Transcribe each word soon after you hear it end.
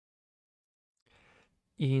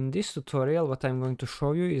In this tutorial, what I'm going to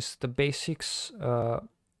show you is the basics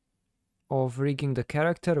of rigging the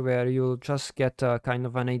character, where you'll just get kind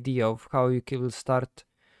of an idea of how you will start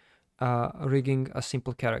rigging a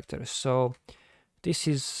simple character. So this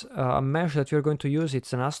is a mesh that we're going to use.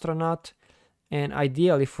 It's an astronaut, and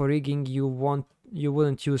ideally for rigging you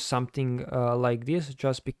wouldn't use something like this,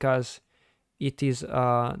 just because it is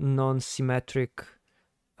a non-symmetric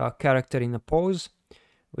character in a pose,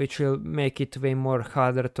 which will make it way more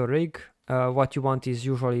harder to rig. What you want is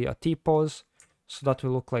usually a T-pose, so that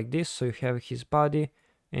will look like this. So you have his body,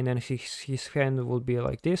 and then his hand will be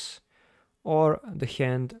like this, or the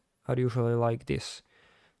hand are usually like this.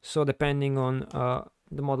 So depending on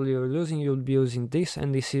the model you're using, you'll be using this,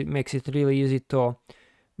 and this makes it really easy to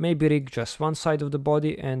maybe rig just one side of the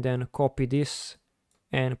body and then copy this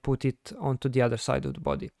and put it onto the other side of the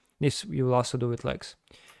body. This you will also do with legs.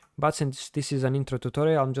 But since this is an intro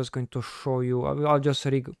tutorial, I'm just going to show you, I'll just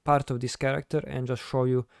rig part of this character and just show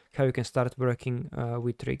you how you can start working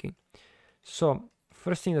with rigging. So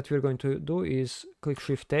first thing that we're going to do is click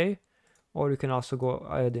Shift A, or you can also go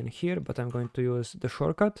ahead in here, but I'm going to use the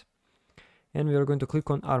shortcut, and we are going to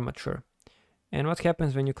click on armature. And what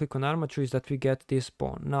happens when you click on armature is that we get this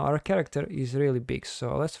bone. Now our character is really big,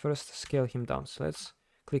 so let's first scale him down. So let's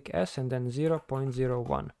click S and then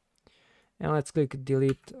 0.01. And let's click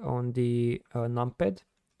delete on the numpad,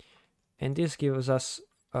 and this gives us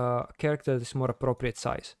a character that is more appropriate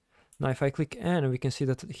size. Now if I click N, we can see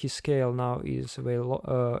that his scale now is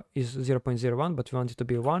 0.01, but we want it to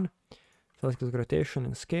be 1. So let's click rotation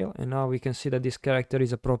and scale, and now we can see that this character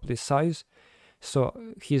is appropriate size. So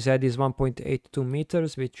his head is 1.82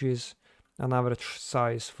 meters, which is an average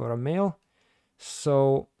size for a male.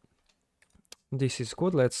 So this is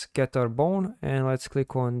good. Let's get our bone, and let's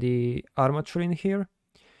click on the armature in here.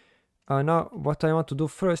 Now what I want to do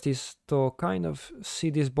first is to kind of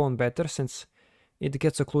see this bone better, since it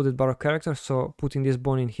gets occluded by our character. So putting this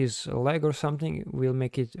bone in his leg or something will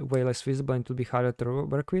make it way less visible, and it will be harder to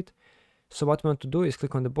work with. So what we want to do is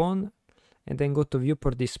click on the bone and then go to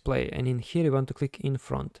viewport display, and in here we want to click in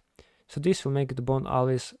front. So this will make the bone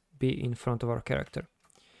always be in front of our character.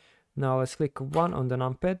 Now let's click 1 on the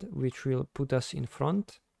numpad, which will put us in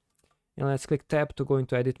front, and let's click tab to go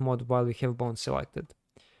into edit mode while we have bone selected.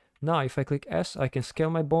 Now if I click S, I can scale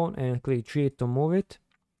my bone, and click G to move it,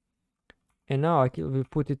 and now I will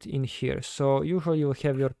put it in here. So usually you will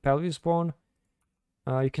have your pelvis bone.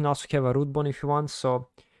 You can also have a root bone if you want. So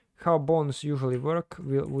how bones usually work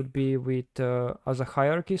would be with as a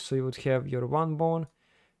hierarchy. So you would have your one bone,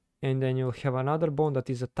 and then you'll have another bone that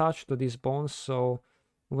is attached to this bone. So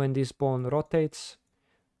when this bone rotates,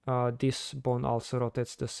 this bone also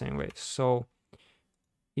rotates the same way. So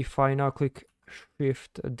if I now click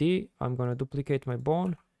Shift D, I'm gonna duplicate my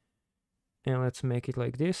bone, and let's make it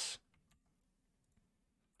like this.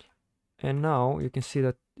 And now you can see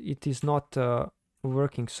that it is not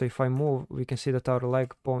working. So if I move, we can see that our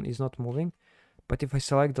leg bone is not moving. But if I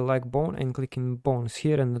select the leg bone and click in bones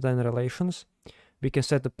here and then relations, we can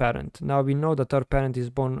set the parent. Now we know that our parent is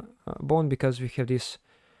bone because we have this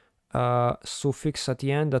suffix at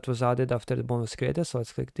the end that was added after the bone was created. So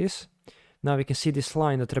let's click this. Now we can see this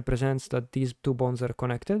line that represents that these two bones are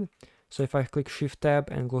connected. So if I click Shift Tab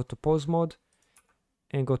and go to pose mode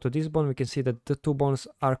and go to this bone, we can see that the two bones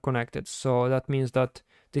are connected. So that means that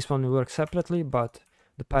this one will work separately, but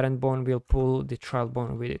the parent bone will pull the child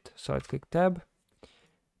bone with it. So let's click Tab,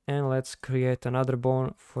 and let's create another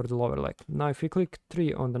bone for the lower leg. Now if we click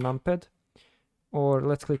 3 on the numpad, or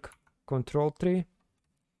let's click Control 3,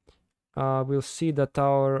 we'll see that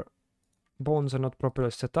our bones are not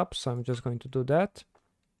properly set up. So I'm just going to do that.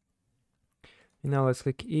 And now let's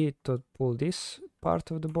click E to pull this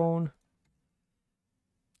part of the bone.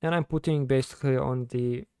 And I'm putting basically on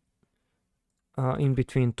the in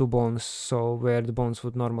between two bones, so where the bones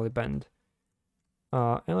would normally bend.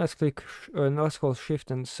 And let's click, let's hold Shift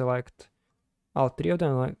and select all 3 of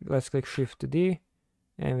them. Let's click Shift D,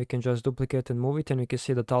 and we can just duplicate and move it, and we can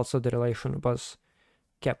see that also the relation was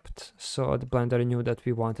kept. So the Blender knew that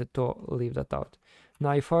we wanted to leave that out.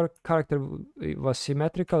 Now if our character was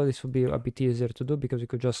symmetrical, this would be a bit easier to do, because we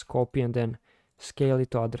could just copy and then scale it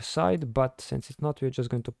to other side, but since it's not, we're just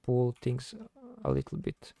going to pull things a little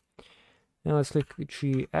bit. And let's click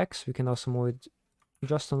GX. We can also move it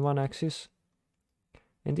just on one axis,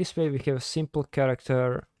 and this way we have a simple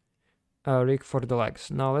character rig for the legs.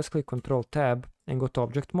 Now let's click Control Tab and go to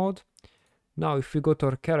object mode. Now if we go to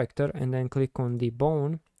our character and then click on the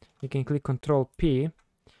bone, we can click Control P,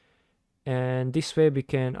 and this way we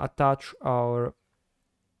can attach our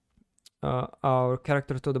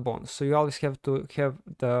character to the bone. So you always have to have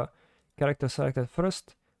the character selected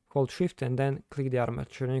first, hold shift and then click the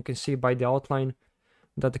armature, and you can see by the outline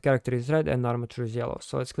that the character is red and armature is yellow.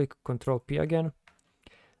 So let's click Control P again,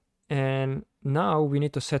 and now we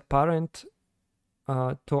need to set parent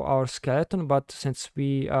to our skeleton, but since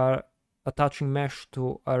we are attaching mesh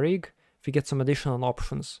to a rig, we get some additional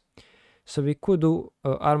options. So we could do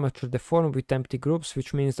armature deform with empty groups,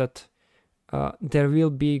 which means that there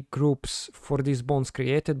will be groups for these bones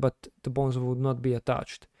created, but the bones would not be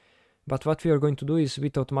attached. But what we are going to do is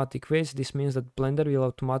with automatic weights. This means that Blender will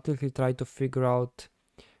automatically try to figure out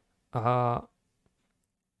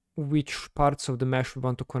which parts of the mesh we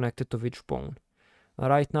want to connect it to which bone.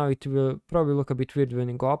 Right now it will probably look a bit weird when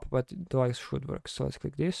you go up, but the legs should work. So let's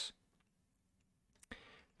click this.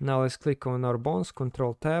 Now let's click on our bones,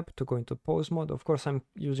 Control Tab to go into pose mode. Of course I'm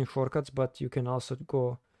using shortcuts, but you can also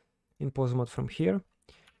go in pose mode from here.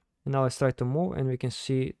 And now let's try to move, and we can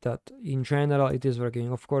see that in general it is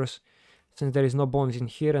working. Of course, since there is no bones in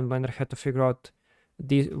here and Blender had to figure out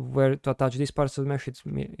where to attach these parts of the mesh,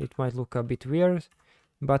 it might look a bit weird,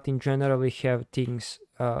 but in general we have things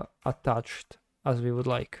attached as we would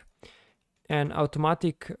like. And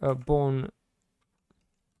automatic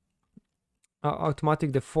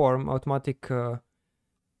automatic deform, automatic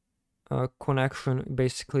connection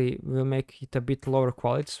basically will make it a bit lower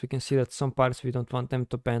quality. So we can see that some parts we don't want them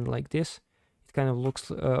to bend like this. It kind of looks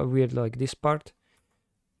weird like this part,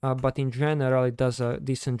 but in general it does a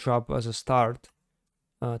decent job as a start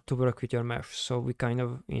to work with your mesh. So we kind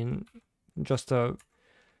of, in just a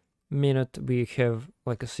minute, we have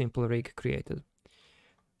like a simple rig created.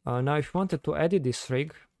 Now if you wanted to edit this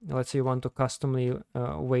rig, let's say you want to customly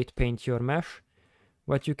weight paint your mesh,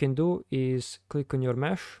 what you can do is click on your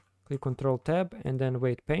mesh, click Control Tab and then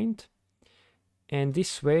weight paint. And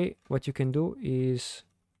this way what you can do is,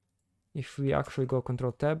 if we actually go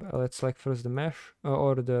Control Tab, let's select first the mesh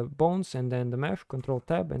or the bones and then the mesh, Control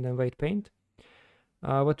Tab and then weight paint.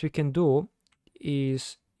 What we can do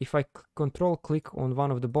is, if I control click on one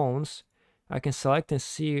of the bones, I can select and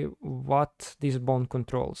see what this bone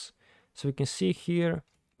controls. So we can see here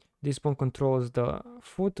this bone controls the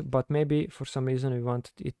foot, but maybe for some reason we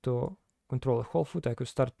want it to control the whole foot. I could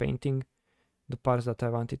start painting the parts that I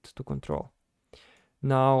want it to control.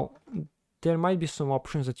 Now there might be some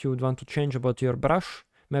options that you would want to change about your brush.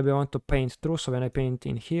 Maybe I want to paint through, so when I paint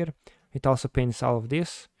in here it also paints all of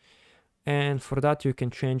this, and for that you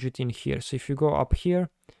can change it in here. So if you go up here,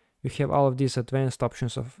 you have all of these advanced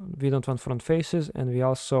options of, we don't want front faces and we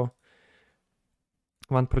also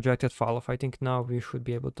want projected fall off. I think now we should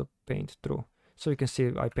be able to paint through. So you can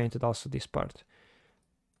see I painted also this part.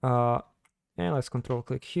 And let's control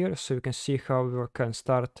click here so you can see how we can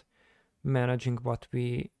start managing what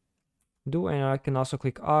we do. And I can also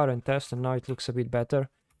click R and test, and now it looks a bit better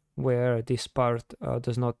where this part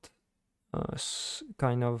does not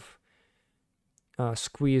kind of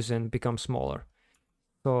squeeze and become smaller.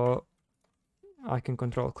 So I can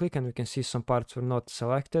control click and we can see some parts were not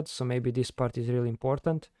selected, so maybe this part is really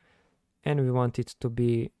important and we want it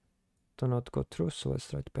to not go through. So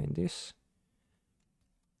let's try to paint this,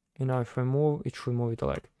 and now if I move, it should move with the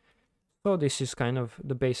leg. So this is kind of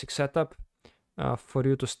the basic setup for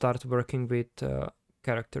you to start working with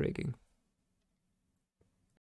character rigging.